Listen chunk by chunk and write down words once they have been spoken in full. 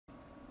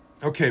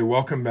Okay,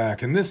 welcome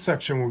back. In this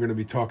section, we're going to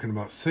be talking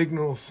about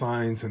signals,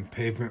 signs, and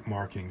pavement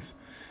markings.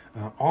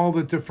 All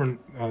the different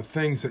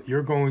things that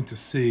you're going to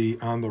see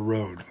on the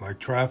road, like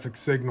traffic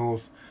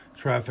signals,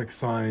 traffic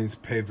signs,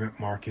 pavement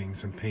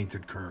markings, and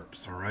painted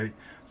curbs, all right?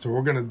 So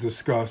we're going to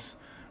discuss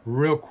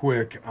real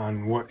quick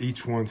on what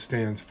each one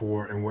stands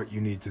for and what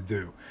you need to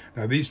do.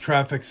 Now, these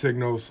traffic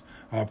signals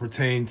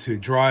pertain to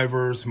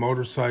drivers,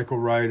 motorcycle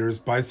riders,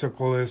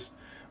 bicyclists,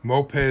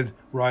 moped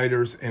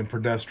riders, and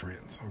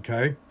pedestrians,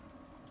 okay?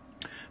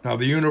 Now,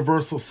 the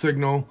universal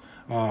signal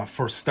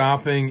for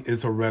stopping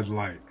is a red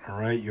light, all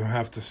right? You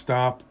have to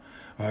stop.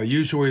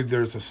 Usually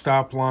there's a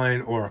stop line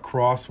or a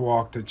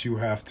crosswalk that you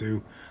have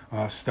to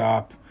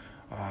stop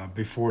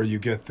before you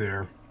get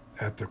there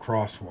at the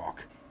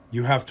crosswalk.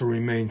 You have to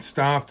remain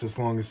stopped as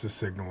long as the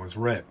signal is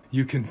red.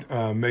 You can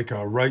make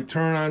a right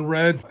turn on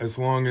red as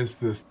long as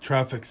the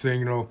traffic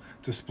signal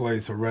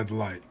displays a red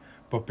light.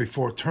 But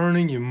before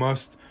turning, you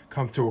must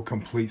come to a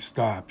complete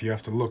stop. You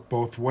have to look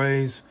both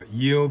ways,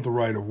 yield the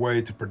right of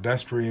way to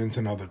pedestrians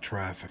and other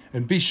traffic.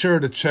 And be sure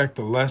to check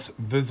the less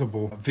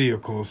visible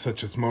vehicles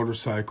such as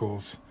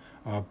motorcycles,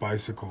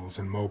 bicycles,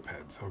 and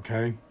mopeds,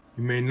 okay?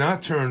 You may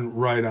not turn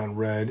right on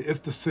red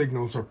if the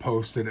signals are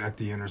posted at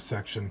the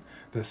intersection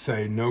that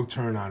say no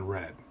turn on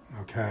red,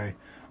 okay?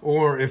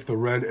 Or if the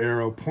red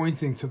arrow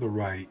pointing to the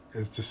right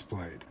is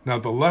displayed. Now,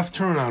 the left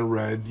turn on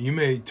red, you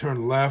may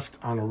turn left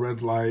on a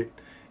red light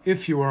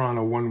if you are on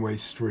a one-way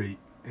street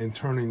and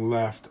turning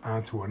left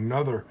onto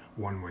another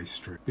one-way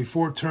street.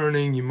 Before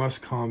turning, you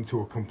must come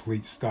to a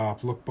complete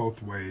stop, look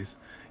both ways,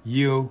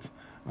 yield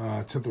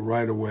to the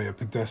right-of-way of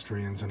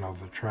pedestrians and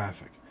other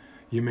traffic.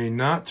 You may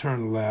not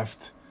turn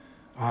left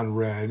on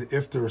red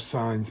if there are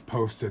signs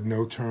posted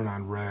no turn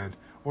on red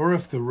or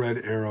if the red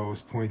arrow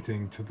is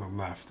pointing to the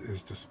left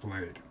is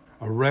displayed.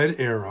 A red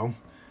arrow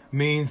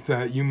means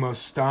that you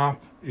must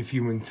stop if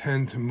you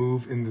intend to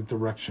move in the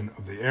direction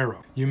of the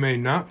arrow. You may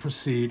not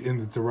proceed in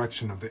the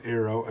direction of the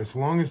arrow as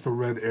long as the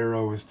red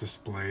arrow is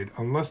displayed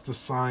unless the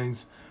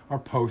signs are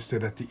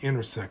posted at the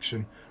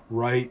intersection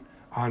right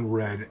on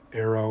red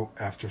arrow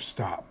after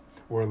stop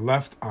or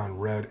left on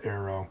red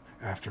arrow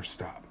after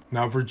stop.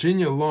 Now,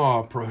 Virginia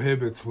law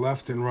prohibits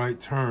left and right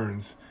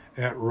turns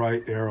at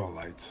right arrow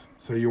lights,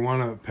 so you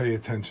want to pay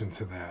attention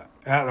to that.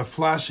 At a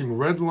flashing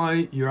red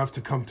light, you have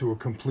to come to a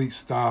complete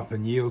stop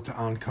and yield to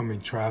oncoming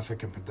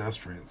traffic and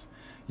pedestrians.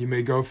 You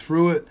may go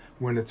through it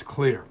when it's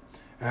clear.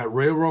 At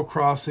railroad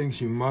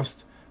crossings, you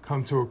must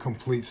come to a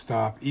complete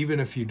stop even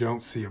if you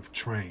don't see a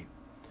train.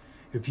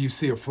 If you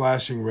see a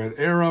flashing red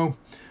arrow,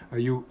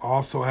 you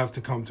also have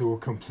to come to a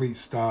complete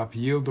stop,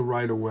 yield the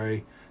right of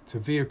way to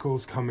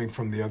vehicles coming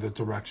from the other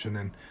direction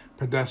and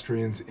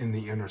pedestrians in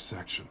the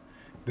intersection.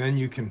 Then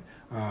you can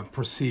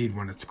proceed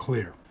when it's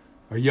clear.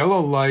 A yellow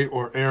light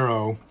or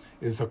arrow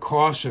is a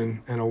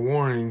caution and a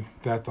warning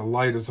that the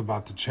light is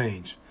about to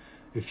change.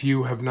 If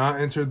you have not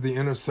entered the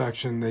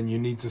intersection, then you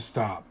need to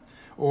stop.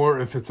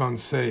 Or if it's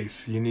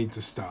unsafe, you need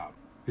to stop.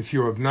 If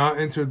you have not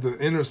entered the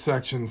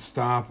intersection,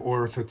 stop,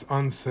 or if it's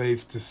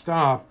unsafe to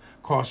stop,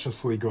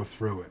 cautiously go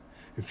through it.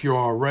 If you're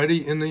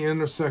already in the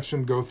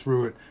intersection, go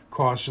through it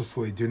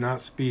cautiously. Do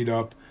not speed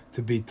up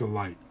to beat the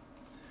light.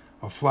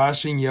 A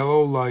flashing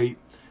yellow light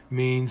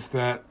means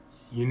that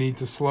you need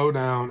to slow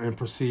down and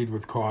proceed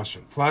with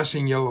caution.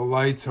 Flashing yellow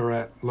lights are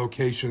at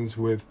locations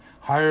with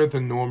higher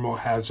than normal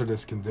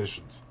hazardous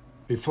conditions.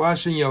 A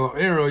flashing yellow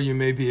arrow, you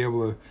may be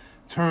able to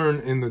turn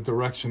in the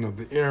direction of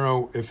the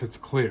arrow if it's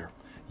clear.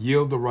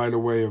 Yield the right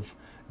of way of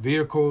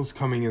vehicles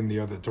coming in the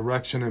other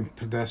direction and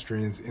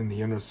pedestrians in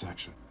the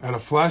intersection. At a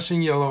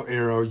flashing yellow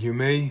arrow, you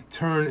may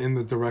turn in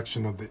the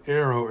direction of the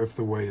arrow if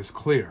the way is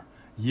clear.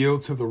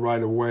 Yield to the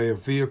right of way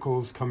of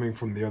vehicles coming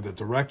from the other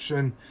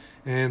direction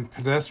and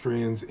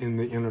pedestrians in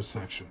the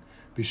intersection.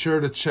 Be sure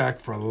to check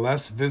for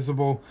less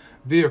visible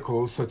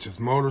vehicles such as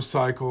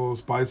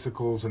motorcycles,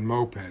 bicycles, and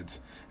mopeds.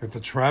 If the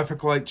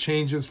traffic light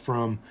changes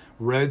from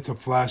red to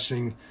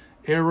flashing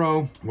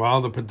arrow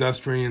while the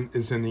pedestrian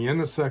is in the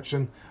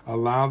intersection,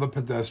 allow the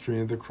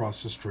pedestrian to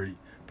cross the street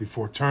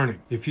before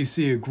turning. If you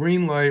see a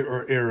green light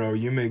or arrow,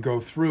 you may go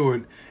through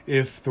it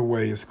if the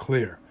way is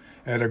clear.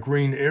 At a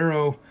green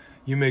arrow,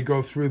 you may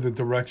go through the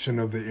direction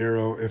of the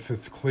arrow if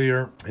it's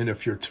clear, and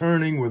if you're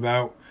turning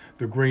without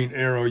the green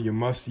arrow, you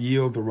must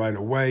yield the right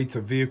of way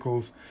to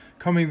vehicles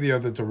coming the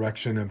other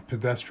direction and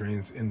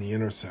pedestrians in the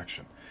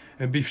intersection.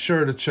 And be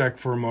sure to check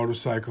for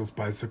motorcycles,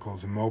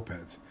 bicycles, and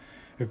mopeds.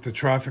 If the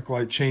traffic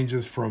light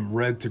changes from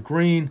red to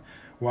green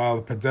while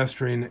the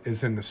pedestrian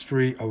is in the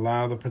street,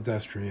 allow the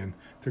pedestrian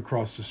to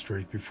cross the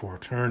street before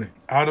turning.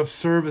 Out of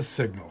service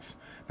signals.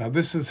 Now,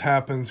 this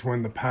happens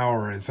when the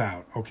power is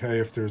out, okay?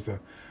 If there's a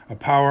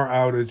power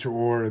outage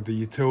or the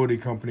utility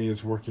company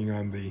is working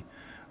on the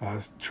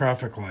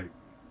traffic light.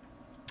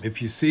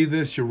 If you see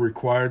this, you're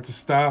required to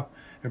stop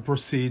and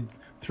proceed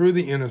through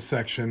the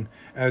intersection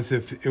as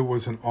if it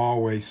was an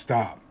all-way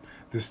stop.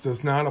 This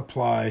does not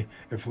apply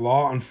if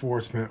law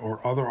enforcement or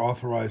other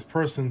authorized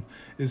person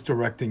is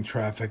directing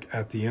traffic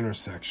at the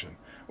intersection,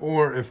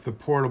 or if the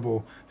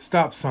portable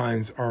stop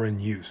signs are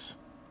in use.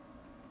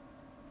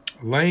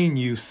 Lane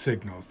use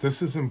signals.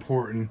 This is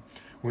important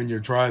when you're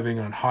driving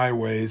on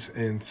highways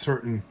and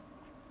certain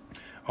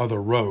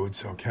other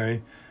roads,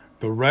 okay?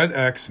 The red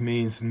X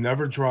means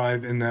never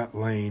drive in that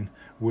lane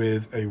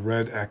with a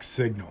red X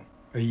signal.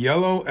 A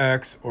yellow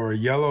X or a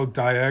yellow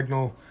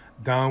diagonal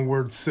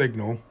downward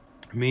signal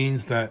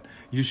means that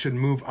you should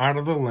move out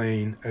of the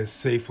lane as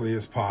safely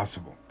as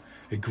possible.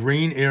 A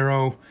green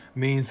arrow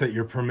means that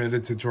you're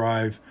permitted to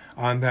drive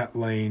on that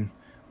lane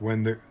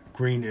when the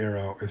green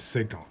arrow is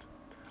signaled.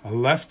 A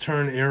left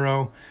turn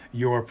arrow,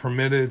 you are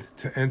permitted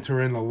to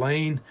enter in a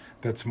lane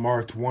that's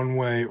marked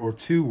one-way or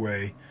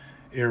two-way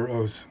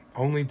arrows,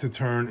 only to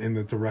turn in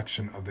the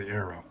direction of the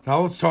arrow.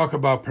 Now let's talk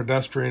about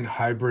pedestrian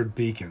hybrid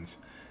beacons.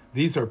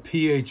 These are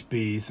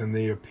PHBs, and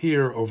they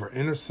appear over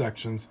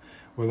intersections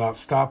without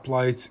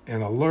stoplights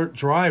and alert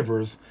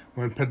drivers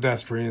when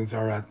pedestrians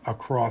are at a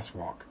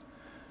crosswalk.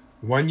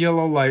 One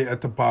yellow light at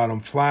the bottom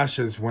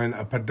flashes when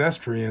a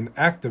pedestrian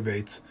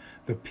activates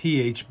the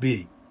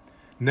PHB.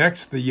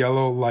 Next, the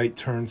yellow light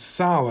turns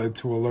solid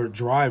to alert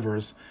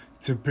drivers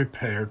to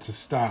prepare to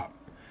stop.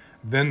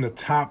 Then the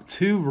top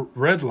two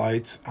red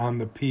lights on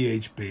the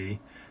PHB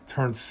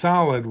turn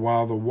solid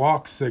while the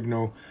walk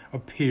signal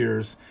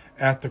appears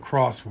at the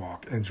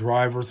crosswalk, and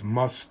drivers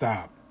must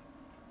stop.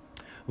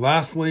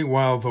 Lastly,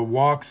 while the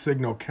walk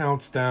signal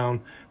counts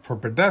down for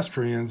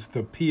pedestrians,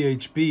 the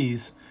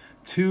PHB's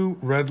two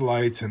red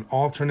lights in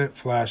alternate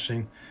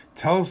flashing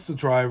tells the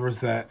drivers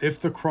that if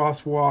the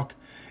crosswalk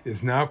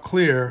is now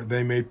clear,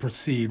 they may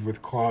proceed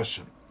with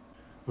caution.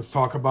 Let's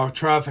talk about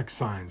traffic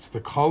signs. The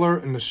color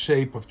and the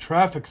shape of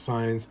traffic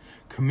signs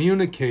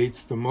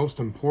communicates the most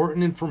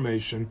important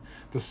information,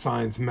 the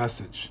sign's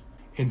message.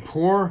 In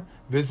poor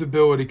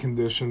visibility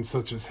conditions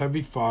such as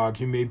heavy fog,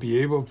 you may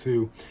be able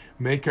to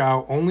make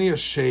out only a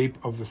shape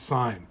of the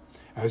sign.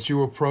 As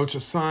you approach a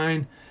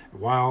sign,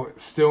 while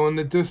still in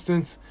the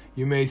distance,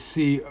 you may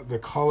see the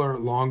color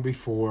long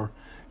before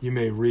you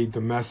may read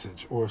the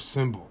message or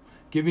symbol,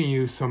 giving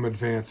you some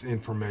advanced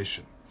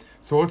information.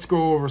 So let's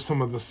go over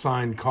some of the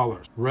sign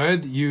colors.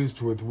 Red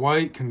used with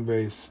white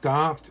conveys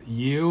stopped,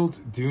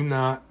 yield, do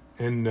not,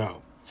 and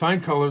no.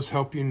 Sign colors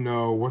help you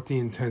know what the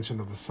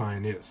intention of the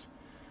sign is.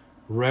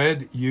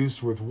 Red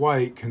used with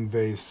white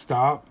conveys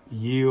stop,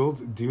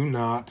 yield, do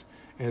not,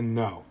 and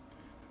no.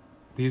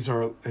 These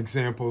are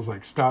examples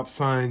like stop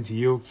signs,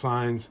 yield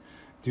signs,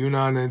 do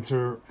not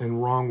enter,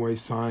 and wrong way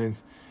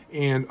signs,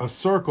 and a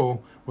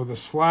circle with a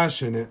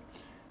slash in it.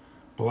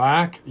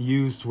 Black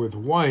used with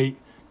white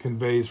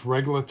conveys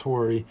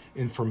regulatory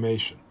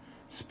information.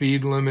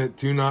 Speed limit,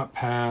 do not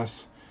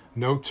pass,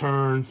 no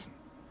turns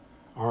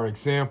are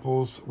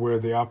examples where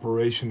the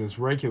operation is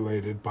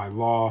regulated by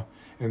law,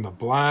 and the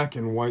black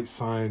and white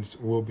signs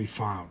will be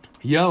found.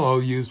 Yellow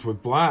used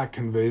with black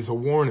conveys a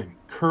warning.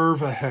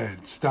 Curve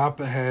ahead, stop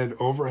ahead,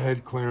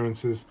 overhead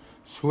clearances,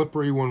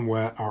 slippery when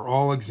wet are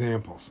all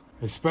examples.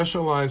 A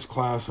specialized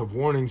class of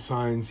warning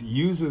signs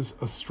uses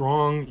a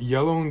strong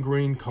yellow and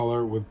green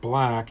color with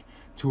black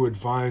to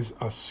advise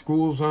a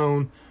school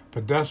zone,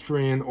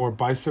 pedestrian, or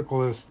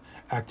bicyclist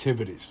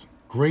activities.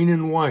 Green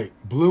and white,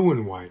 blue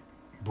and white,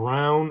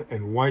 brown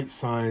and white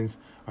signs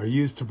are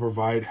used to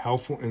provide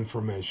helpful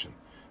information.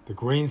 The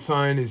green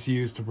sign is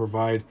used to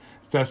provide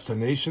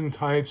destination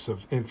types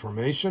of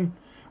information,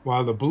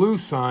 while the blue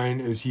sign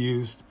is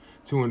used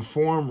to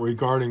inform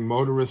regarding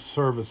motorist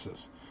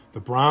services. The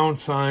brown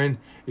sign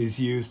is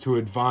used to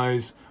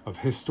advise of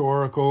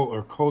historical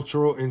or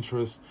cultural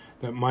interests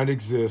that might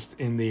exist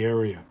in the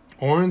area.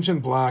 Orange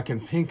and black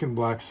and pink and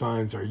black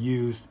signs are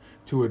used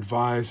to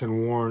advise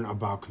and warn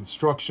about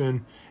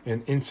construction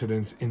and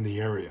incidents in the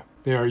area.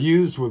 They are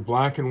used with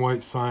black and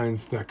white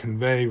signs that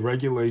convey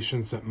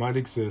regulations that might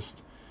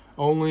exist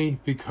only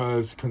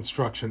because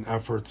construction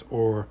efforts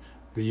or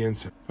the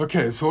incident.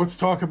 Okay, so let's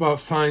talk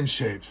about sign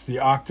shapes. The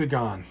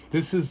octagon.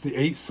 This is the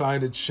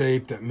 8-sided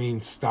shape that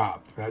means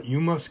stop, that you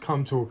must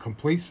come to a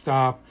complete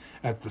stop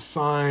at the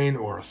sign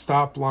or a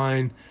stop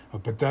line, a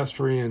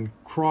pedestrian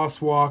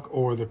crosswalk,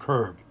 or the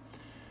curb.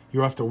 You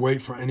have to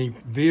wait for any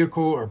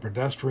vehicle or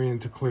pedestrian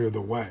to clear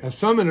the way. At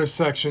some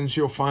intersections,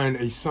 you'll find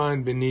a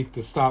sign beneath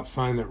the stop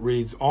sign that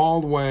reads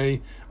all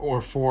way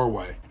or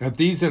 4-way. At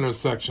these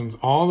intersections,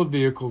 all the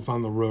vehicles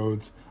on the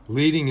roads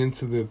leading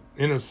into the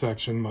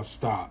intersection must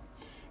stop.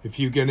 If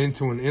you get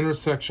into an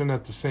intersection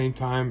at the same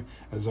time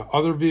as the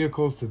other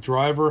vehicles, the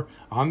driver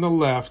on the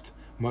left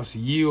must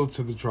yield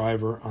to the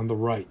driver on the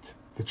right.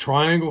 The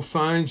triangle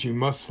signs, you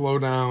must slow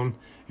down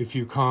if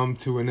you come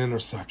to an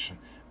intersection.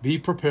 Be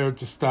prepared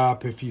to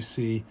stop if you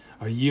see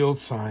a yield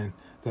sign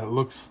that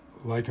looks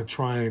like a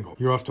triangle.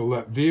 You have to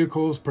let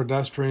vehicles,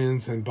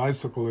 pedestrians, and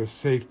bicyclists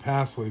safe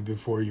passage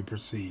before you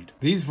proceed.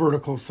 These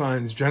vertical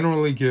signs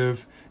generally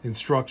give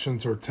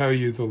instructions or tell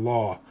you the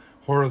law.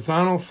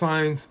 Horizontal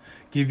signs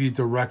give you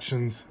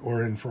directions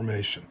or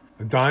information.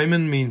 A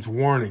diamond means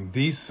warning.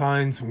 These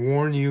signs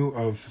warn you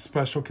of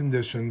special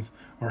conditions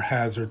or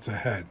hazards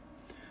ahead.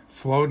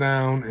 Slow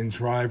down and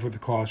drive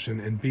with caution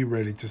and be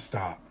ready to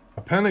stop.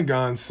 A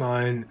pentagon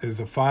sign is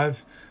a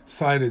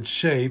 5-sided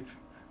shape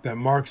that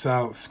marks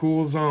out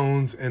school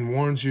zones and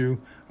warns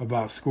you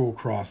about school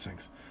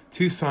crossings.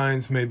 Two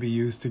signs may be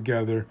used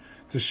together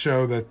to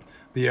show that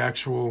the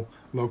actual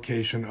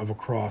location of a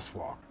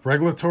crosswalk.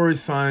 Regulatory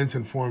signs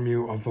inform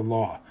you of the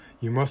law.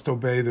 You must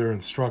obey their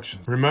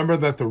instructions. Remember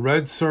that the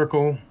red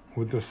circle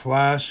with the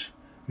slash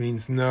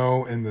means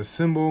no, and the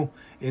symbol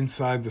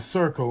inside the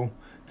circle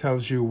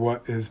tells you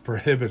what is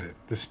prohibited.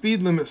 The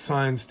speed limit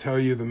signs tell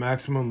you the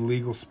maximum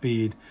legal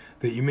speed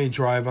that you may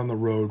drive on the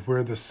road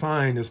where the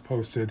sign is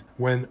posted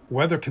when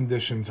weather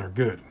conditions are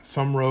good.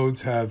 Some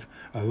roads have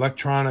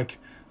electronic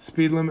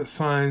speed limit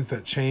signs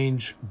that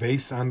change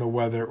based on the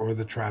weather or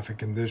the traffic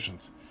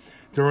conditions.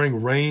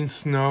 During rain,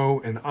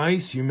 snow, and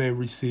ice, you may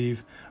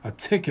receive a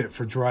ticket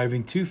for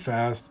driving too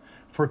fast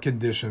for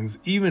conditions,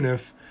 even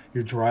if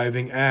you're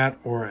driving at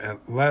or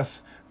at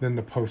less than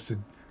the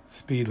posted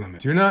speed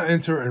limit. Do not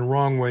enter in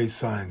wrong way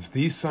signs.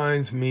 These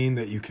signs mean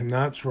that you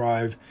cannot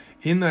drive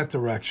in that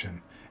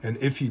direction. And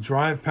if you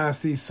drive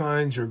past these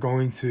signs, you're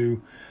going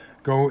to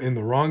go in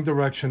the wrong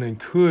direction and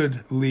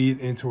could lead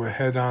into a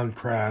head-on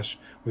crash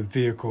with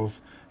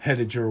vehicles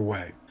headed your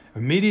way.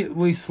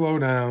 Immediately slow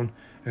down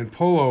and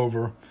pull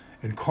over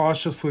and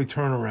cautiously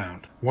turn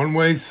around.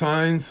 One-way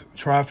signs,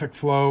 traffic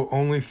flow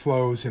only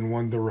flows in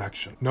one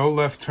direction. No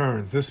left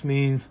turns. This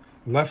means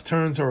left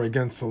turns are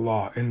against the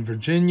law. In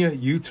Virginia,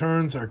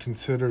 U-turns are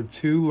considered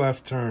two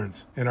left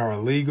turns and are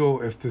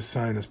illegal if this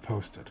sign is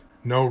posted.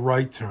 No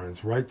right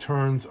turns. Right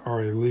turns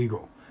are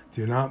illegal.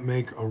 Do not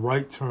make a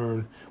right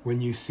turn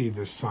when you see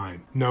this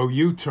sign. No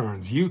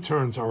U-turns.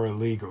 U-turns are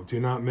illegal.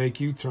 Do not make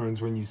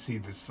U-turns when you see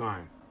this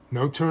sign.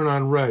 No turn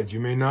on red. You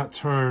may not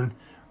turn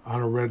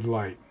on a red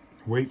light.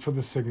 Wait for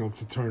the signal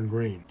to turn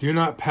green. Do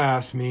not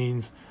pass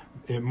means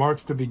it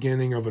marks the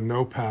beginning of a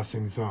no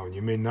passing zone.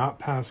 You may not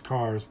pass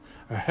cars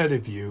ahead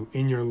of you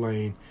in your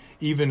lane,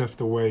 even if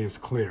the way is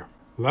clear.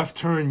 Left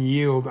turn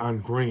yield on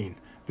green.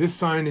 This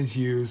sign is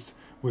used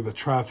with a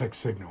traffic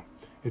signal.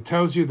 It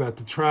tells you that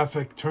the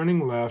traffic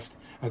turning left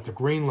at the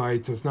green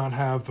light does not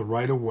have the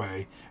right of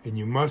way, and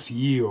you must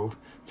yield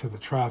to the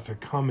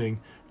traffic coming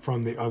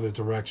from the other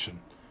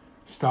direction.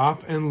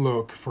 Stop and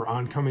look for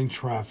oncoming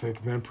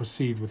traffic, then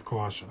proceed with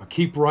caution. A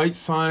keep right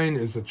sign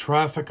is a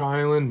traffic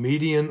island,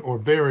 median, or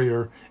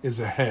barrier is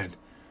ahead.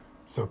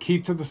 So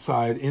keep to the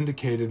side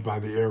indicated by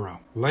the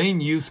arrow.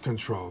 Lane use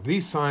control.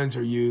 These signs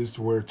are used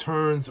where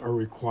turns are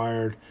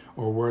required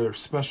or where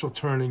special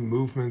turning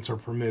movements are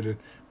permitted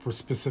for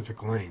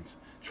specific lanes.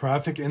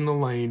 Traffic in the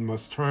lane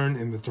must turn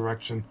in the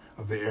direction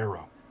of the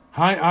arrow.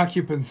 High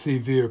occupancy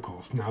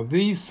vehicles. Now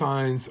these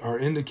signs are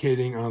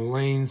indicating on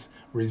lanes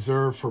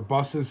reserved for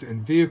buses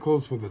and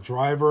vehicles with a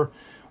driver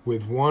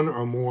with one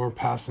or more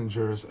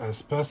passengers as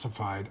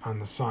specified on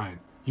the sign.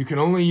 You can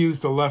only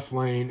use the left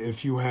lane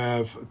if you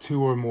have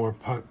two or more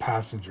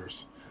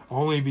passengers,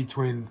 only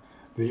between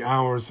the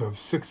hours of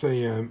 6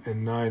 a.m.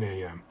 and 9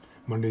 a.m.,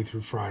 Monday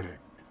through Friday.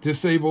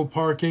 Disabled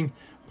parking.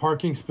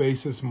 Parking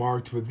spaces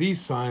marked with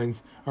these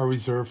signs are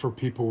reserved for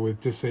people with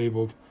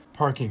disabled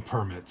parking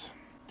permits.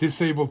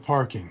 Disabled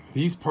parking.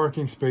 These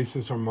parking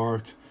spaces are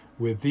marked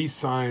with these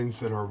signs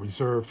that are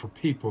reserved for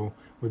people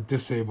with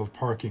disabled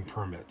parking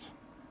permits.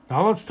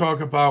 Now let's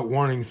talk about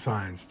warning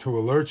signs to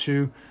alert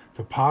you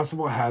to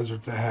possible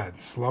hazards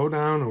ahead. Slow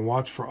down and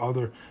watch for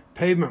other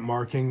pavement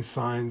markings,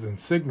 signs, and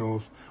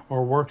signals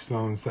or work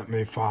zones that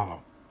may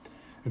follow.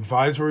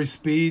 Advisory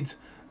speeds.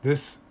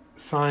 This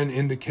sign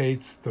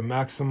indicates the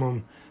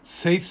maximum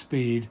safe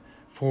speed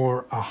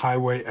for a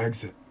highway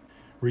exit.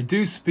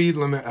 Reduce speed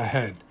limit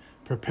ahead.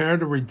 Prepare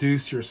to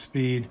reduce your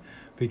speed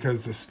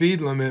because the speed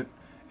limit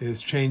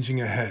is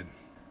changing ahead.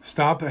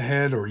 Stop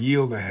ahead or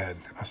yield ahead.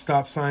 A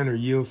stop sign or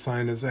yield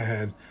sign is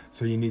ahead,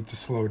 so you need to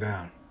slow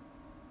down.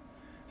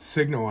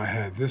 Signal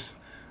ahead. This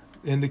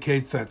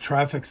indicates that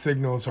traffic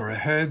signals are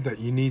ahead, that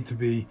you need to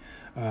be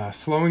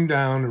slowing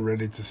down and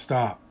ready to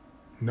stop.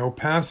 No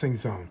passing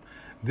zone.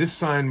 This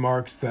sign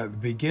marks that the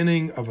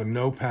beginning of a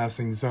no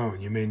passing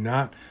zone. You may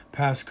not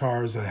pass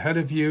cars ahead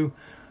of you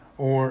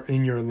or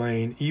in your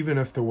lane, even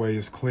if the way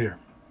is clear.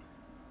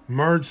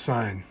 Merge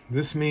sign.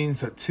 This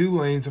means that two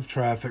lanes of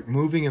traffic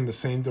moving in the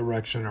same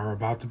direction are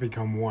about to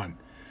become one.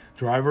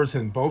 Drivers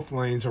in both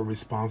lanes are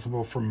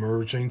responsible for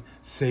merging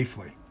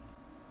safely.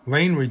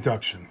 Lane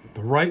reduction.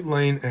 The right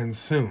lane ends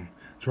soon.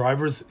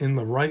 Drivers in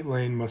the right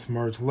lane must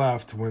merge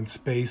left when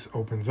space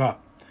opens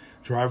up.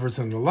 Drivers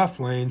in the left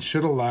lane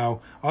should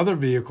allow other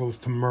vehicles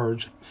to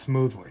merge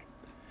smoothly.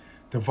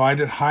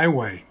 Divided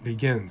highway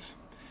begins.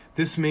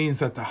 This means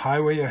that the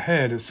highway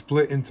ahead is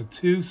split into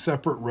two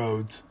separate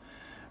roads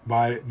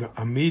by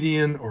a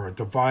median or a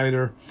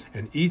divider,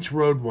 and each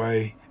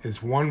roadway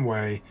is one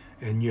way,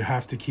 and you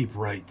have to keep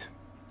right.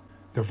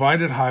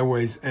 Divided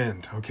highways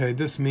end. Okay,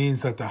 this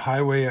means that the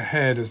highway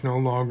ahead is no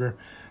longer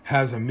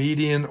has a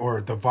median or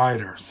a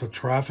divider, so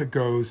traffic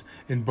goes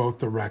in both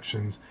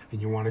directions,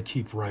 and you want to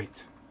keep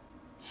right.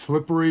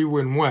 Slippery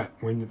when wet.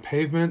 When the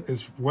pavement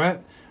is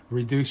wet,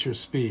 reduce your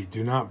speed.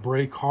 Do not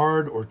brake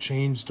hard or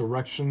change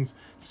directions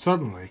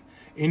suddenly.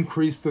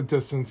 Increase the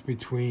distance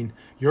between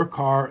your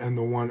car and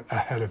the one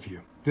ahead of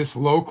you. This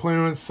low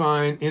clearance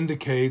sign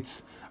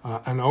indicates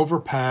an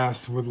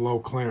overpass with low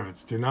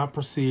clearance. Do not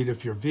proceed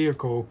if your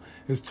vehicle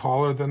is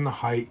taller than the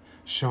height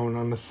shown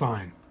on the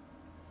sign.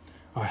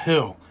 A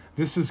hill.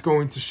 This is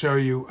going to show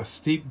you a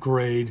steep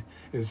grade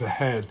is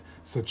ahead,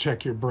 so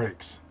check your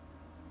brakes.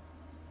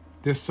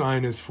 This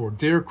sign is for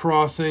deer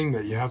crossing,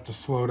 that you have to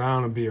slow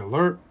down and be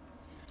alert.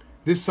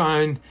 This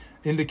sign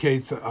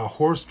indicates that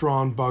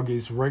horse-drawn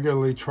buggies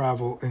regularly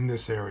travel in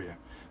this area,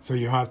 so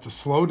you have to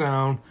slow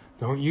down.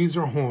 Don't use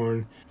your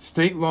horn.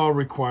 State law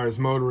requires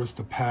motorists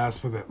to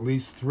pass with at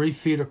least 3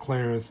 feet of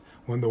clearance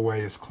when the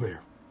way is clear.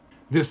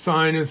 This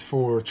sign is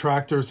for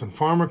tractors and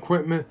farm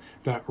equipment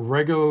that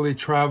regularly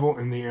travel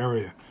in the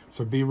area,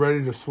 so be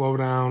ready to slow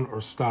down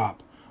or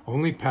stop.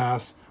 Only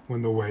pass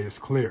when the way is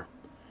clear.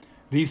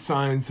 These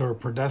signs are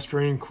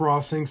pedestrian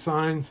crossing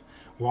signs.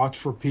 Watch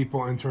for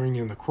people entering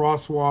in the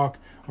crosswalk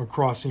or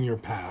crossing your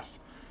path.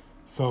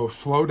 So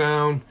slow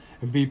down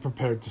and be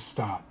prepared to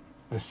stop.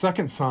 A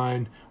second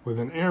sign with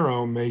an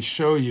arrow may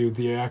show you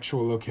the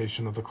actual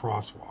location of the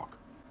crosswalk.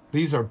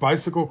 These are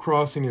bicycle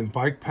crossing and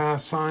bike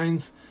path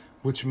signs,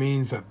 which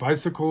means that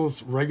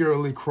bicycles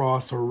regularly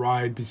cross or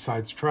ride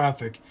besides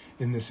traffic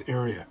in this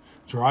area.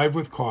 Drive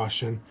with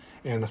caution.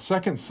 And a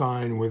second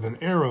sign with an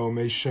arrow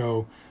may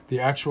show the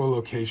actual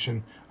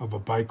location of a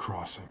bike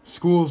crossing.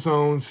 School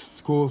zones,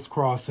 schools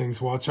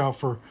crossings, watch out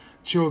for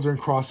children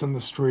crossing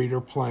the street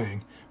or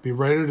playing. Be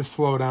ready to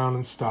slow down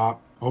and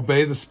stop.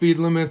 Obey the speed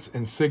limits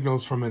and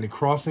signals from any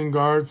crossing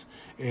guards.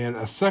 And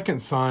a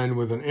second sign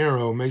with an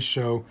arrow may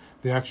show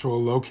the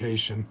actual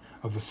location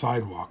of the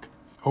sidewalk.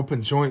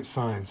 Open joint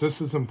signs.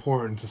 This is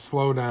important to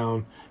slow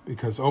down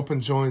because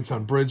open joints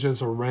on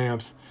bridges or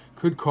ramps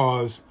could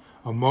cause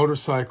a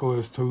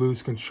motorcyclist to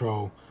lose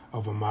control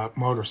of a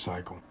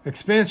motorcycle.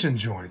 Expansion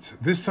joints.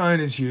 This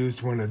sign is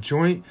used when a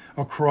joint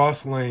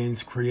across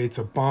lanes creates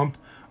a bump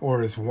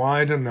or is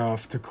wide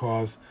enough to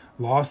cause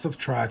loss of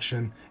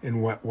traction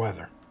in wet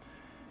weather.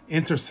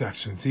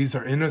 Intersections. These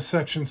are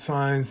intersection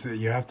signs that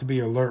you have to be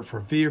alert for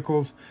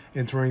vehicles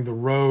entering the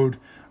road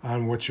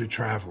on which you're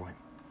traveling.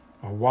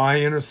 A Y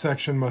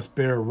intersection must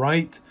bear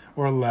right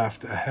or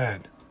left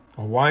ahead.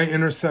 A Y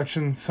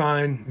intersection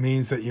sign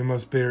means that you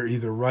must bear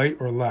either right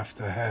or left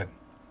ahead.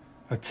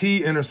 A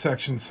T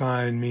intersection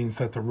sign means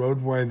that the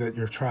roadway that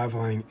you're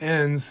traveling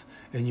ends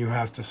and you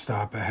have to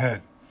stop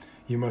ahead.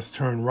 You must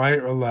turn right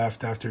or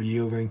left after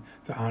yielding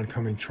to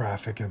oncoming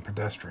traffic and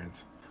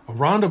pedestrians. A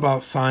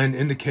roundabout sign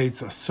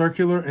indicates a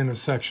circular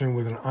intersection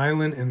with an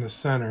island in the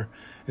center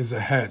is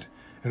ahead.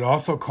 It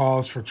also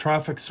calls for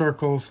traffic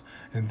circles,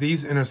 and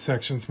these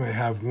intersections may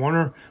have one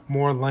or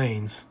more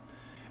lanes.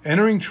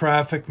 Entering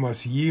traffic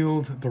must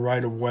yield the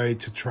right-of-way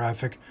to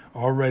traffic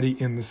already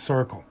in the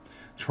circle.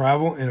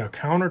 Travel in a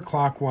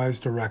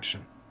counterclockwise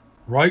direction.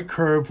 Right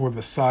curve with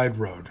a side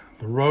road.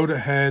 The road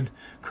ahead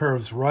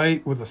curves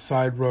right with a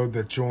side road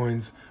that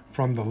joins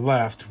from the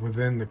left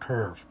within the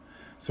curve.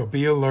 So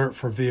be alert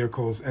for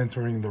vehicles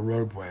entering the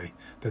roadway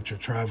that you're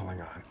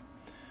traveling on.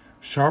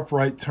 Sharp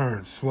right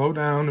turn. Slow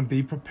down and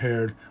be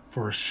prepared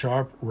for a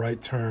sharp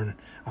right turn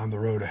on the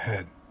road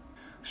ahead.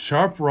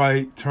 Sharp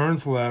right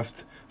turns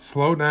left.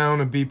 Slow down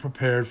and be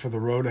prepared for the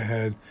road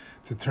ahead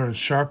to turn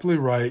sharply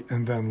right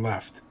and then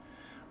left.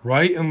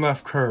 Right and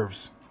left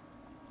curves.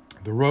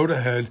 The road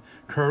ahead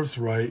curves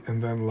right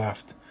and then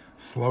left.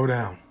 Slow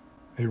down.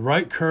 A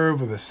right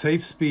curve with a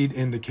safe speed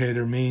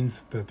indicator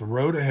means that the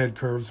road ahead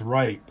curves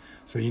right,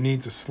 so you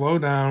need to slow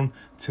down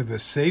to the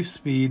safe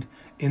speed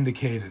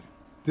indicated.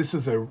 This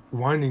is a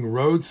winding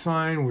road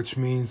sign, which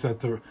means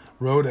that the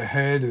road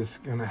ahead is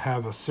going to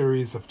have a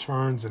series of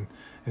turns and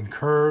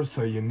curves,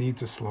 so you need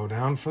to slow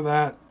down for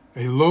that.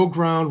 A low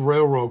ground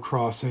railroad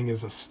crossing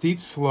is a steep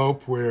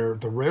slope where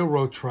the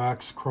railroad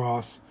tracks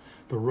cross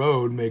the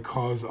road may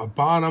cause a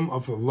bottom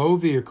of the low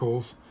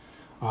vehicles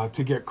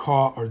to get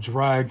caught or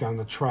dragged on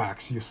the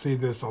tracks. You see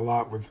this a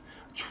lot with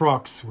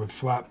trucks with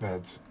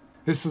flatbeds.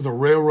 This is a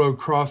railroad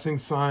crossing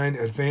sign.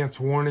 Advanced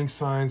warning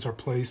signs are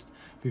placed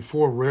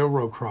before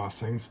railroad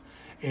crossings,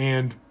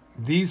 and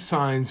these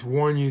signs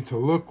warn you to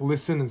look,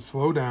 listen, and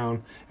slow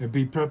down and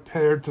be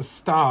prepared to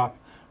stop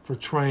for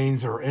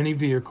trains or any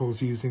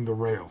vehicles using the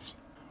rails.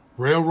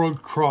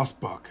 Railroad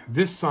crossbuck.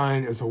 This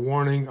sign is a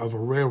warning of a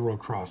railroad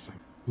crossing.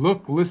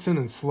 Look, listen,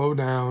 and slow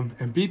down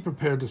and be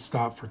prepared to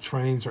stop for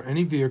trains or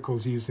any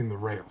vehicles using the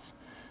rails.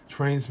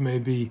 Trains may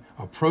be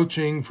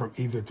approaching from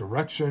either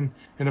direction,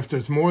 and if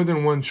there's more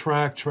than one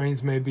track,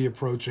 trains may be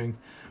approaching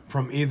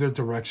from either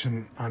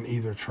direction on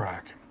either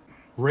track.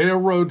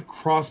 Railroad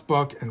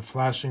crossbuck and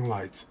flashing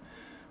lights.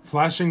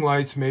 Flashing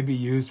lights may be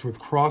used with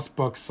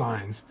crossbuck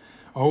signs.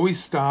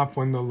 Always stop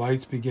when the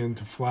lights begin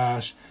to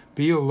flash.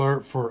 Be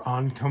alert for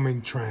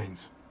oncoming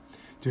trains.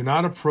 Do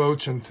not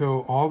approach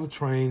until all the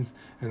trains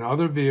and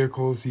other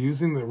vehicles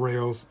using the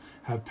rails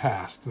have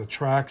passed. The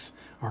tracks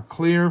are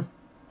clear.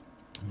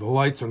 The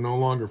lights are no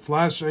longer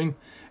flashing,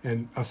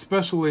 and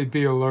especially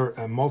be alert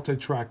at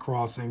multi-track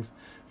crossings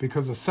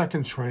because a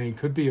second train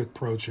could be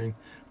approaching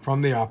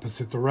from the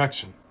opposite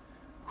direction.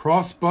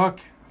 Crossbuck,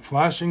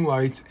 flashing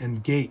lights,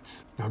 and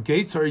gates. Now,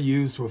 gates are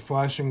used with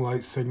flashing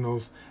light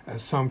signals at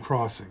some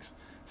crossings.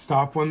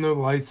 Stop when the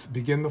lights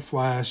begin to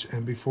flash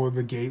and before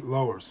the gate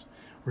lowers.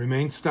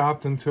 Remain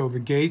stopped until the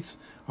gates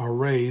are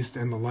raised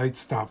and the lights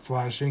stop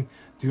flashing.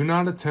 Do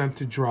not attempt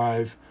to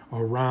drive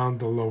around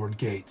the lowered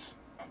gates.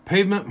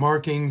 Pavement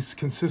markings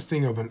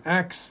consisting of an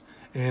X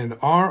and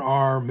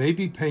RR may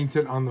be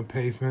painted on the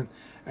pavement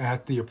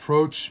at the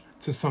approach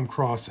to some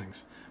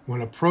crossings.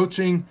 When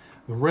approaching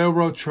the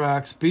railroad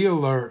tracks, be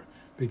alert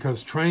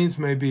because trains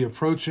may be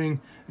approaching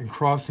and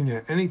crossing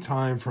at any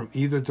time from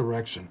either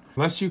direction.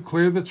 Unless you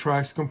clear the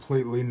tracks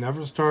completely,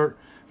 never start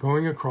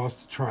going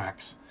across the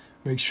tracks.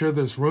 Make sure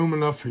there's room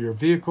enough for your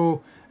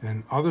vehicle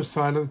and other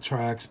side of the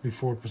tracks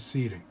before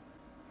proceeding.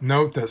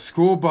 Note that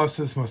school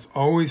buses must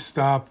always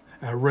stop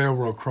at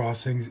railroad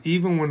crossings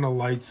even when the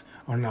lights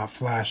are not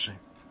flashing.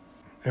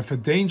 If a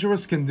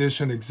dangerous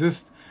condition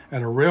exists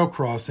at a rail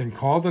crossing,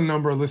 call the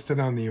number listed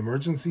on the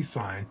emergency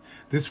sign.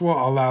 This will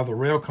allow the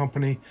rail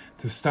company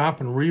to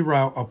stop and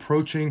reroute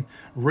approaching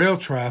rail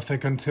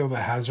traffic until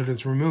the hazard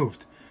is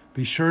removed.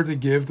 Be sure to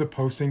give the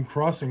posting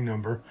crossing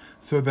number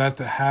so that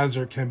the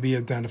hazard can be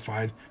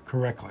identified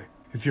correctly.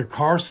 If your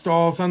car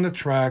stalls on the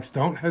tracks,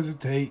 don't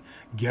hesitate.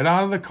 Get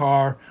out of the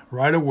car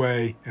right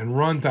away and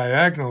run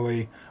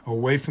diagonally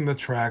away from the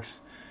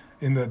tracks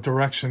in the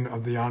direction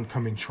of the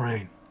oncoming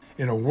train.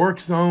 In a work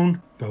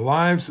zone, the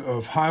lives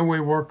of highway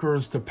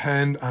workers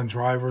depend on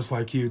drivers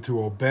like you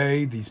to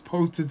obey these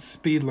posted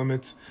speed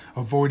limits,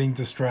 avoiding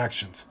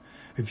distractions.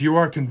 If you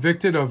are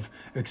convicted of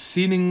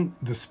exceeding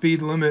the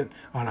speed limit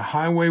on a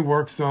highway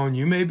work zone,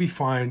 you may be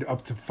fined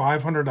up to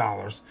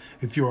 $500.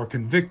 If you are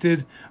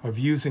convicted of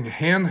using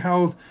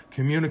handheld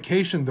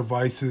communication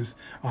devices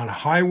on a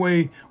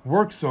highway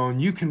work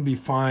zone, you can be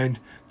fined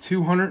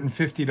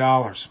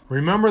 $250.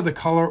 Remember, the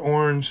color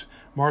orange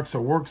marks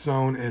a work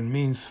zone and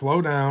means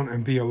slow down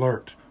and be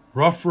alert.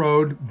 Rough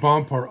road,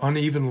 bump, or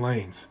uneven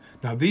lanes.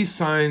 Now, these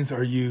signs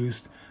are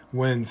used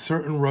when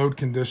certain road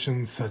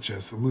conditions such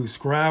as loose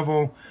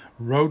gravel,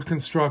 road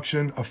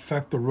construction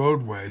affect the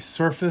roadway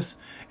surface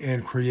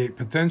and create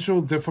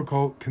potential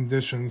difficult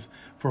conditions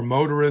for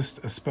motorists,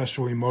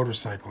 especially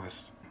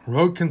motorcyclists.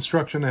 Road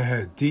construction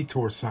ahead,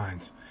 detour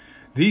signs.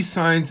 These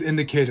signs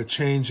indicate a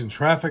change in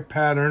traffic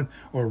pattern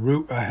or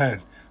route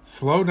ahead.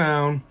 Slow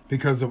down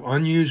because of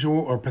unusual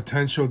or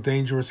potential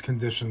dangerous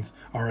conditions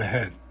are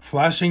ahead.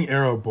 Flashing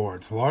arrow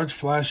boards. Large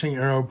flashing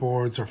arrow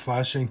boards or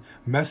flashing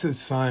message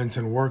signs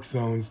in work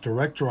zones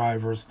direct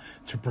drivers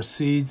to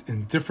proceed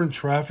in different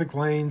traffic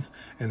lanes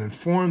and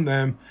inform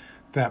them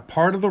that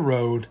part of the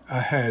road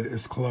ahead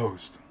is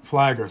closed.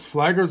 Flaggers.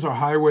 Flaggers are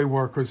highway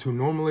workers who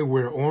normally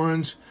wear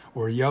orange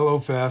or yellow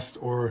vests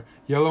or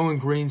yellow and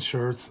green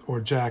shirts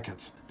or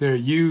jackets. They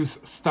use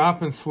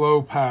stop and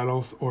slow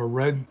paddles or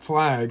red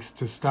flags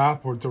to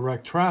stop or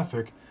direct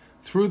traffic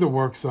through the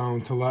work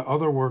zone to let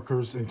other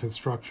workers in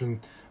construction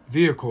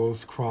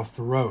vehicles cross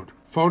the road.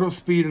 Photo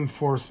speed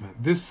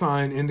enforcement. This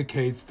sign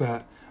indicates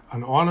that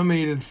an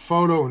automated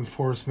photo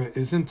enforcement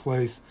is in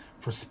place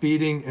for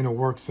speeding in a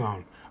work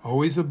zone.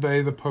 Always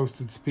obey the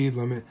posted speed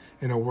limit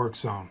in a work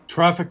zone.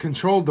 Traffic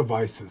control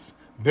devices,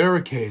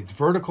 barricades,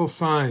 vertical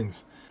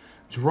signs,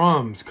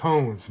 drums,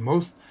 cones,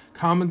 most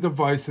common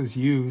devices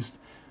used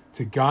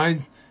to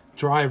guide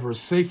drivers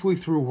safely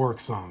through work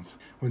zones.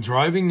 When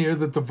driving near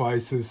the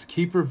devices,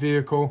 keep your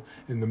vehicle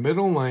in the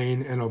middle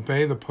lane and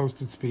obey the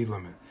posted speed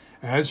limit.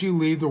 As you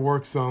leave the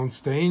work zone,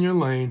 stay in your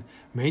lane,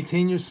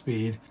 maintain your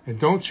speed, and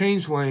don't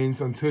change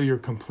lanes until you're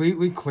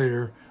completely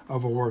clear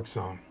of a work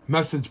zone.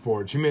 Message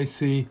boards. You may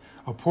see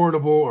a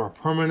portable or a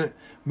permanent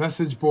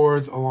message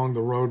boards along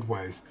the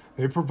roadways.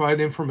 They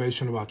provide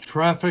information about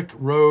traffic,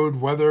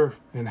 road, weather,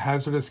 and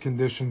hazardous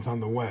conditions on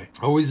the way.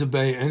 Always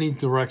obey any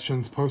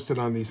directions posted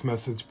on these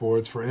message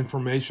boards for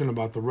information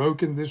about the road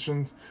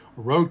conditions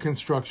or road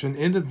construction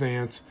in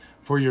advance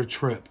for your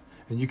trip.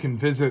 And you can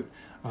visit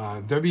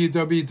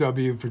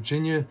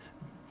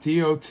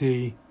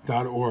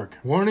www.virginiadot.org.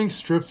 Warning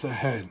strips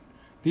ahead.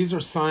 These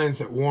are signs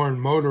that warn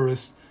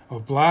motorists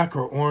of black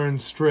or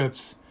orange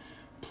strips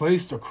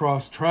placed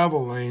across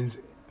travel lanes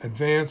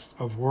advanced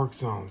of work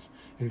zones,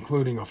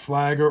 including a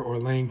flagger or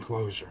lane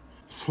closure.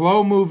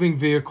 Slow-moving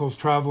vehicles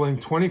traveling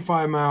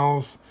 25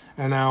 miles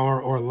an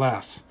hour or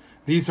less.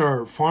 These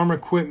are farm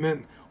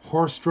equipment,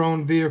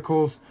 horse-drawn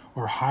vehicles,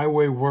 or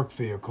highway work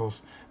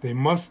vehicles. They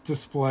must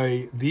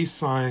display these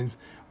signs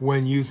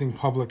when using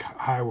public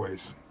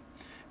highways.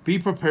 Be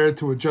prepared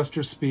to adjust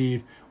your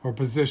speed or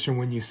position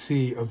when you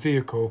see a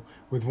vehicle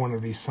with one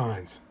of these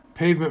signs.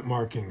 Pavement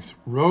markings.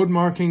 Road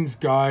markings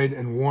guide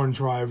and warn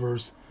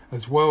drivers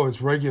as well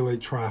as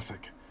regulate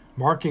traffic.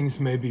 Markings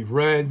may be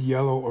red,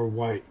 yellow, or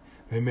white.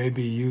 They may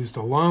be used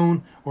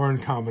alone or in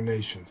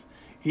combinations.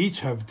 Each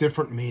have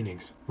different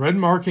meanings. Red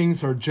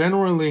markings are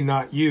generally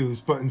not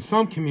used, but in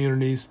some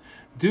communities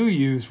do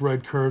use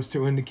red curves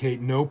to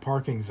indicate no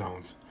parking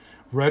zones.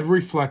 Red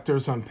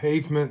reflectors on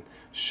pavement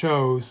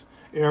shows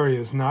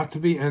areas not to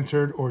be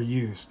entered or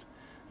used.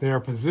 They are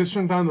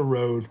positioned on the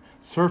road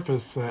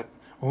surface that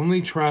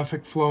only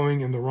traffic flowing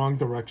in the wrong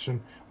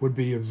direction would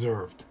be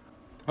observed.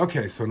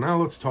 Okay, so now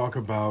let's talk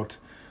about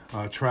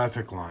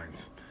traffic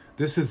lines.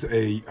 This is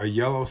a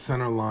yellow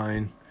center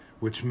line,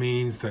 which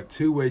means that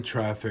two-way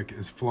traffic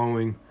is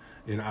flowing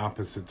in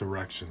opposite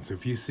directions.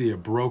 If you see a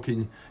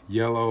broken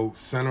yellow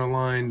center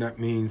line, that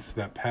means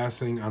that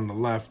passing on the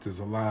left is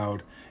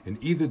allowed in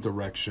either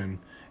direction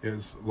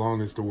as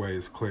long as the way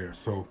is clear.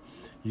 So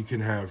you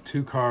can have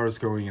two cars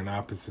going in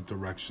opposite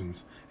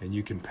directions and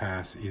you can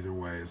pass either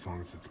way as long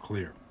as it's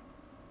clear.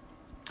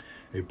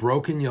 A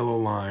broken yellow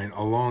line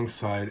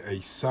alongside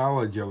a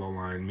solid yellow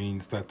line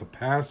means that the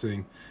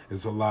passing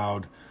is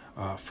allowed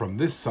from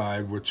this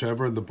side,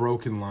 whichever the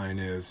broken line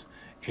is,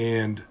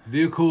 and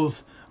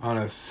vehicles on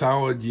a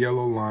solid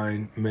yellow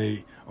line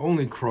may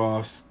only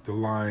cross the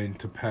line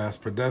to pass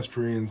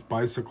pedestrians,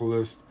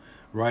 bicyclists,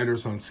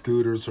 riders on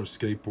scooters or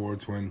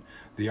skateboards when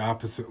the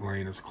opposite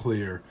lane is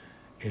clear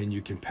and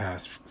you can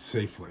pass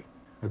safely.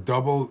 A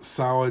double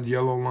solid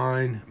yellow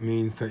line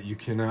means that you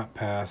cannot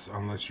pass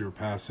unless you're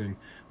passing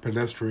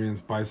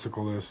pedestrians,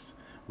 bicyclists,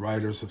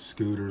 riders of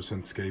scooters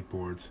and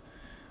skateboards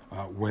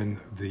when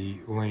the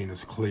lane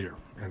is clear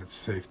and it's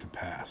safe to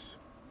pass.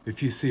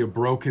 If you see a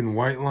broken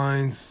white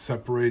lines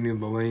separating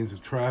the lanes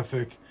of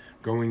traffic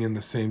going in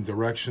the same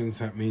directions,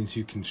 that means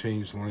you can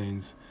change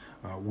lanes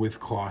with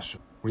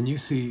caution. When you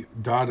see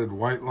dotted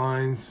white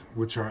lines,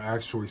 which are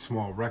actually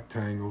small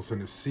rectangles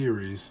in a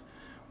series,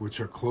 which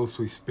are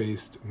closely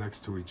spaced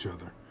next to each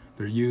other,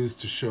 they're used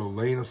to show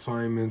lane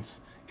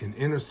assignments in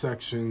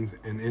intersections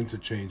and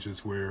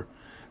interchanges where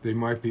they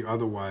might be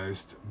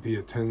otherwise be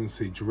a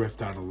tendency to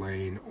drift out of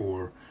lane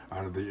or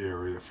out of the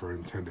area for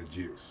intended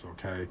use,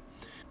 okay?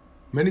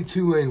 Many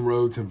two-lane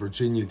roads in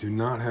Virginia do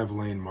not have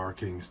lane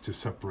markings to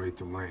separate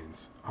the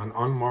lanes. On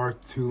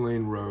unmarked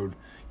two-lane road,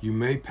 you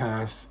may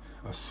pass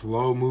a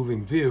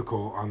slow-moving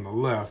vehicle on the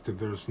left if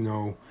there's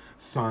no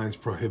signs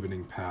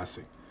prohibiting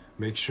passing.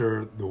 Make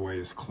sure the way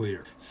is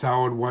clear.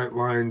 Solid white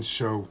lines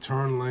show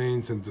turn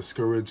lanes and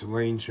discourage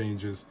lane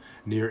changes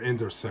near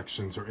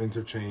intersections or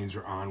interchange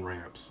or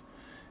on-ramps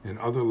and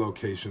other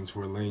locations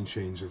where lane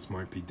changes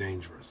might be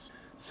dangerous.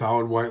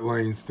 Solid white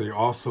lanes, they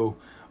also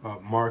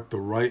mark the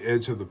right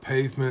edge of the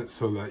pavement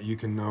so that you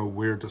can know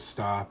where to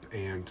stop,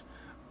 and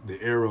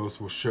the arrows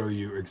will show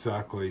you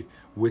exactly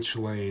which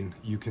lane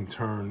you can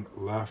turn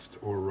left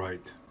or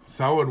right.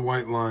 Solid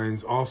white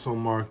lines also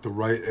mark the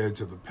right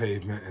edge of the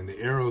pavement, and the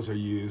arrows are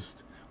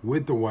used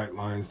with the white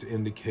lines to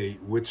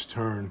indicate which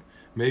turn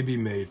may be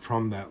made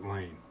from that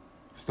lane.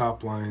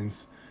 Stop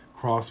lines,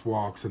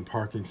 crosswalks, and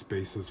parking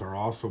spaces are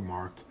also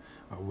marked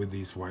with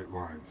these white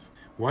lines.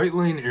 White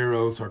lane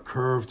arrows are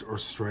curved or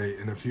straight,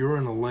 and if you're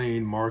in a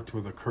lane marked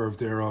with a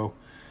curved arrow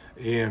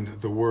and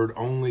the word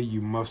only,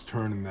 you must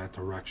turn in that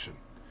direction.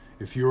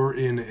 If you're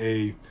in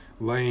a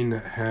lane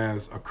that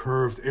has a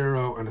curved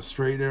arrow and a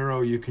straight arrow,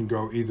 you can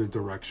go either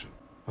direction.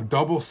 A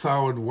double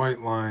solid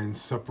white line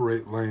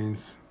separate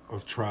lanes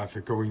of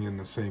traffic going in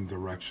the same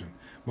direction.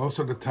 Most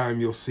of the time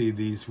you'll see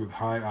these with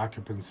high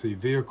occupancy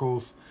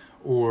vehicles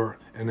or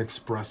an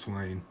express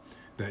lane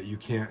that you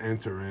can't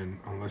enter in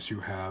unless you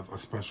have a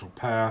special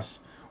pass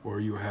or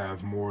you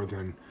have more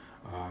than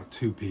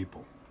 2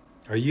 people.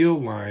 A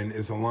yield line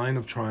is a line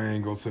of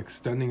triangles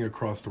extending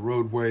across the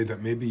roadway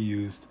that may be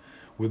used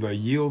with a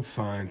yield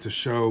sign to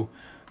show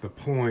the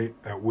point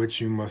at which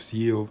you must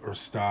yield or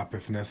stop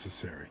if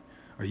necessary.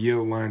 A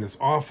yield line is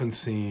often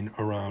seen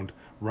around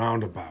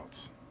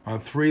roundabouts. On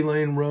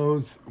 3-lane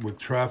roads with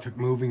traffic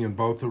moving in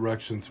both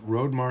directions,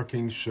 road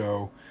markings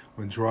show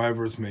when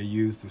drivers may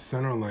use the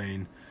center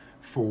lane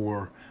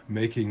for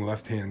making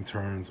left-hand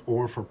turns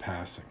or for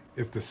passing.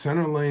 If the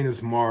center lane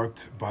is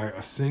marked by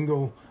a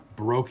single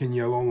broken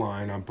yellow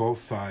line on both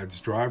sides,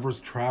 drivers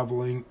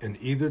traveling in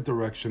either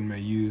direction may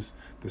use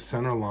the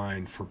center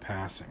line for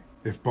passing.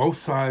 If both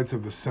sides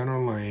of the center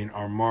lane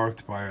are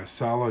marked by a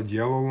solid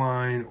yellow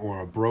line or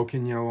a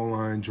broken yellow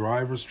line,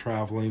 drivers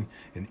traveling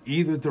in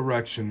either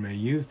direction may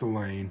use the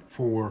lane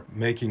for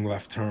making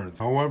left turns.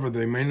 However,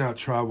 they may not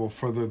travel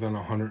further than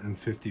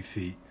 150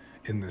 feet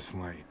in this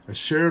lane. A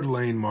shared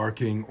lane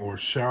marking, or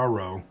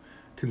charo,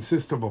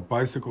 consists of a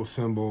bicycle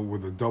symbol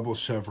with a double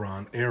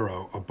chevron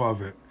arrow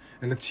above it,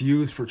 and it's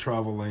used for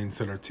travel lanes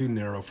that are too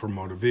narrow for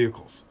motor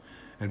vehicles.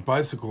 And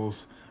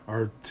bicycles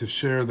are to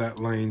share that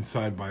lane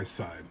side by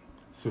side.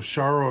 So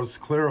charos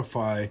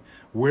clarify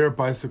where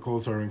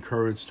bicycles are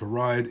encouraged to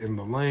ride in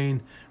the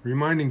lane,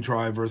 reminding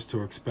drivers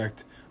to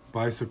expect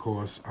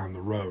bicyclists on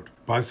the road.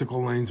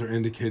 Bicycle lanes are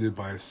indicated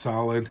by a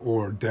solid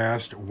or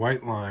dashed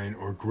white line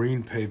or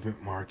green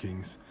pavement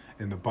markings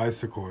in the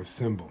bicyclist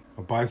symbol.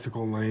 A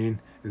bicycle lane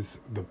is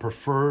the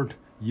preferred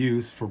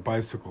use for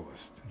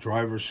bicyclists.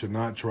 Drivers should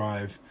not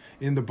drive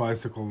in the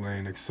bicycle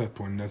lane except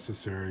when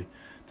necessary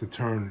to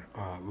turn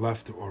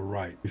left or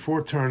right.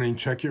 Before turning,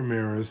 check your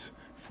mirrors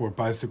for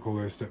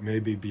bicyclists that may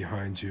be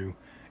behind you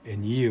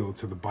and yield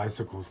to the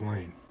bicycle's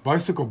lane.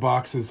 Bicycle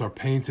boxes are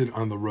painted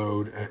on the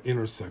road at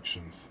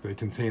intersections. They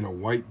contain a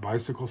white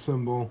bicycle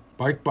symbol.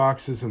 Bike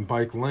boxes and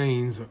bike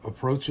lanes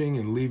approaching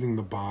and leaving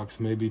the box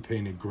may be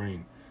painted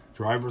green.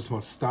 Drivers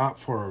must stop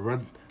for a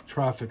red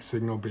traffic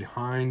signal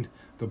behind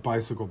the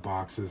bicycle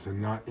boxes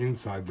and not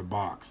inside the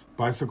box.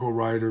 Bicycle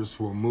riders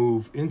will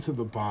move into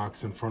the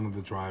box in front of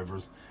the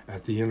drivers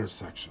at the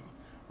intersection.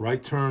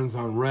 Right turns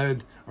on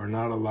red are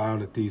not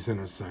allowed at these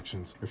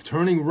intersections. If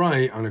turning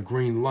right on a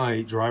green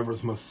light,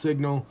 drivers must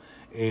signal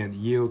and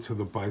yield to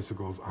the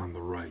bicycles on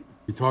the right.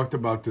 We talked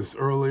about this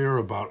earlier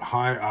about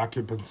high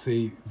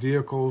occupancy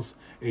vehicles.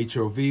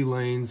 HOV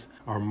lanes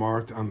are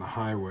marked on the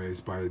highways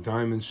by a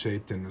diamond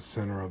shaped in the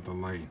center of the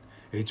lane.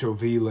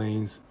 HOV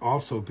lanes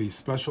also be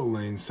special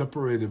lanes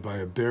separated by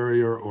a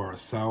barrier or a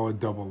solid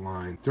double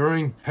line.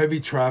 During heavy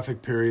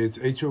traffic periods,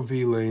 HOV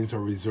lanes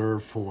are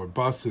reserved for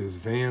buses,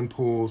 van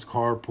pools,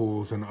 car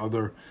pools, and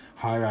other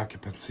high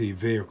occupancy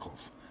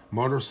vehicles,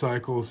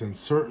 motorcycles, and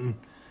certain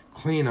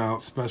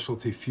clean-out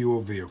specialty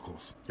fuel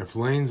vehicles. If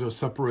lanes are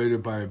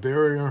separated by a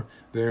barrier,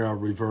 they are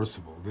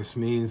reversible. This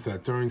means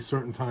that during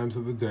certain times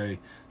of the day,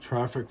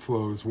 traffic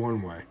flows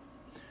one way.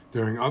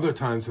 During other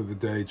times of the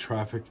day,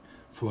 traffic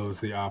flows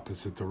the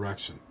opposite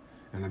direction.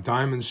 And the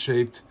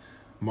diamond-shaped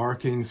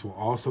markings will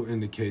also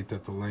indicate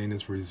that the lane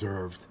is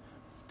reserved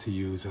to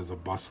use as a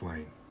bus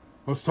lane.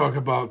 Let's talk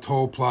about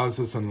toll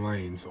plazas and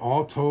lanes.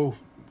 All toll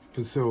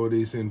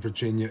facilities in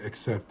Virginia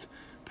accept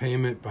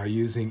payment by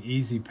using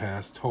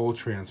E-ZPass toll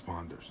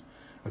transponders.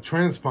 A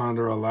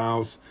transponder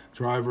allows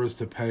drivers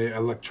to pay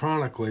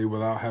electronically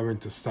without having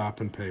to stop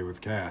and pay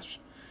with cash.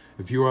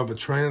 If you have a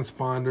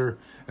transponder,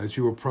 as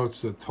you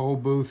approach the toll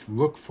booth,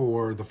 look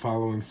for the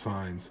following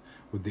signs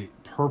with the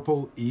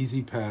purple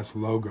E-ZPass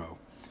logo.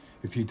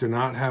 If you do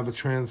not have a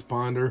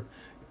transponder,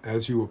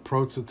 as you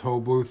approach the toll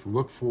booth,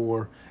 look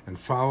for and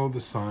follow the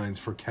signs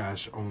for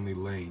cash-only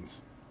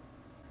lanes.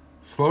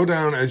 Slow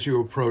down as you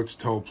approach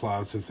toll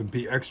plazas and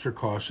be extra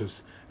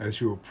cautious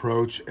as you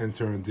approach,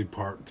 enter, and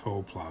depart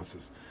toll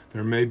plazas.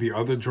 There may be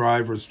other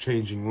drivers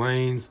changing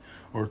lanes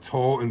or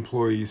toll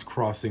employees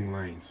crossing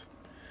lanes.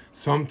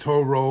 Some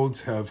toll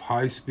roads have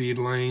high-speed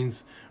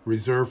lanes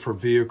reserved for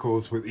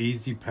vehicles with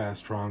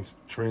E-ZPass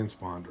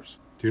transponders.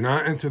 Do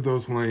not enter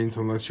those lanes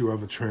unless you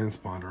have a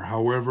transponder.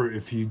 However,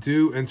 if you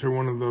do enter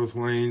one of those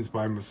lanes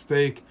by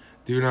mistake,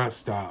 do not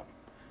stop.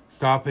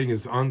 Stopping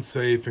is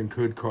unsafe and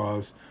could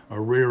cause a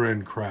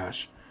rear-end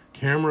crash.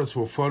 Cameras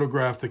will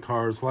photograph the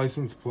car's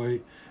license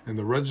plate, and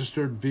the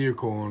registered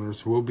vehicle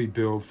owners will be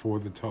billed for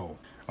the toll.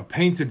 A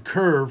painted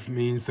curve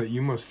means that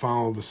you must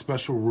follow the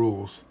special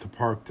rules to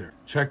park there.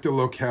 Check the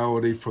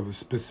locality for the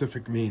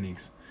specific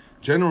meanings.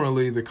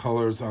 Generally, the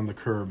colors on the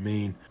curve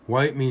mean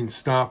white means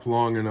stop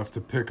long enough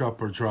to pick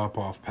up or drop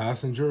off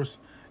passengers.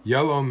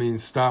 Yellow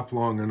means stop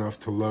long enough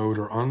to load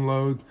or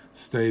unload,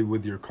 stay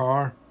with your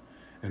car.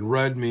 And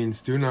red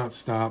means do not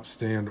stop,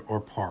 stand,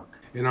 or park.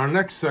 In our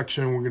next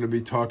section, we're going to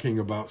be talking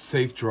about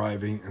safe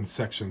driving in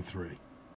Section 3.